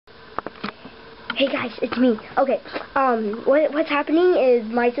Hey guys, it's me. Okay, what's happening is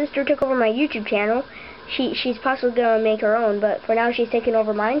my sister took over my YouTube channel. She's possibly gonna make her own, but for now she's taking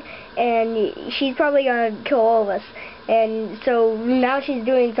over mine, and she's probably gonna kill all of us. And so now she's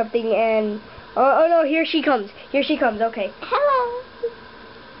doing something, and oh no, here she comes. Here she comes. Okay. Hello.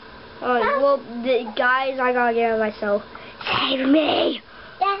 Well, guys, I gotta get on myself. Save me!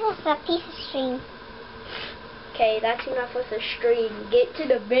 That is a piece of string. Okay, that's enough with the string. Get to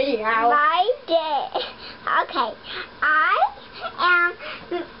the video. My day. Okay. I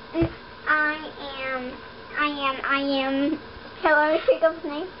am. Hello, speak up his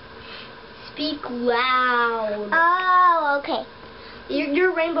name. Speak loud. Oh, okay.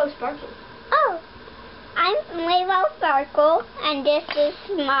 You're Rainbow Sparkle. Oh, I'm Rainbow Sparkle, and this is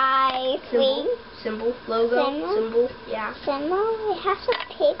my Symbol, logo, symbol, yeah. Symbol. It has a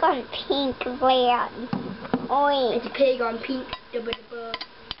pig on pink land. Orange. It's a pig on pink, dubba-dubba,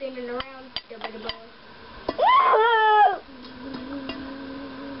 spinning around, dubba-dubba.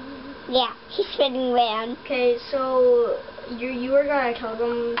 Yeah, he's spinning around. Okay, so you were gonna tell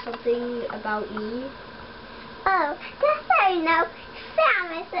them something about me. Oh, that's how you know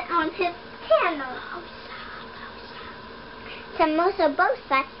Sam isn't on his channel. Samosa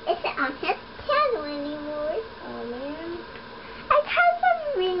Bosa isn't on his channel anymore. Oh man. I told him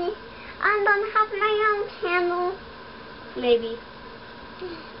really I'm gonna have my own channel. Maybe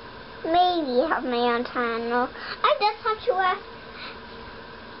have my own channel. I just have to ask.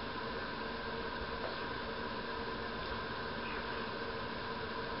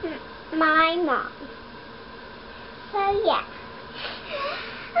 My mom. So yeah.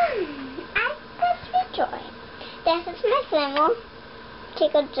 I just enjoy. This is my symbol.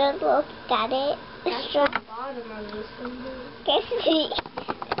 Take a good look at it. that's the bottom of the symbol. This is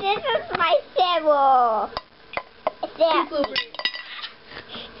my symbol.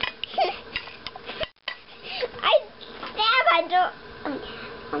 I don't.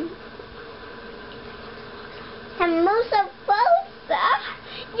 Samosa Bosa.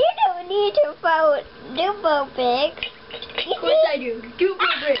 You don't need to vote. Do vote big. Of course I do.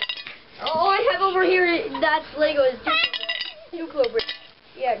 Duplo brick. Oh, I have over here. That's Lego's Duplo brick.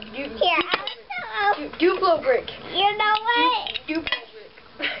 Yeah, Duplo brick. You know what? Duplo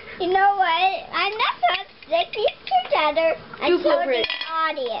brick. You know what? I'm not going to stick these together and show the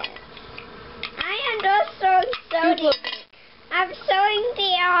audience. I am just showing I'm showing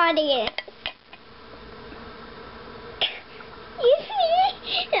the audience. You see?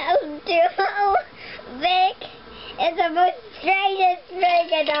 Duplo brick is the most strangest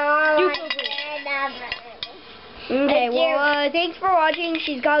brick in all. Okay, well, thanks for watching.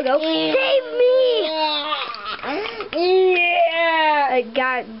 She's gotta go. Save me! Yeah!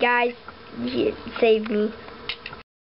 Guys, save me.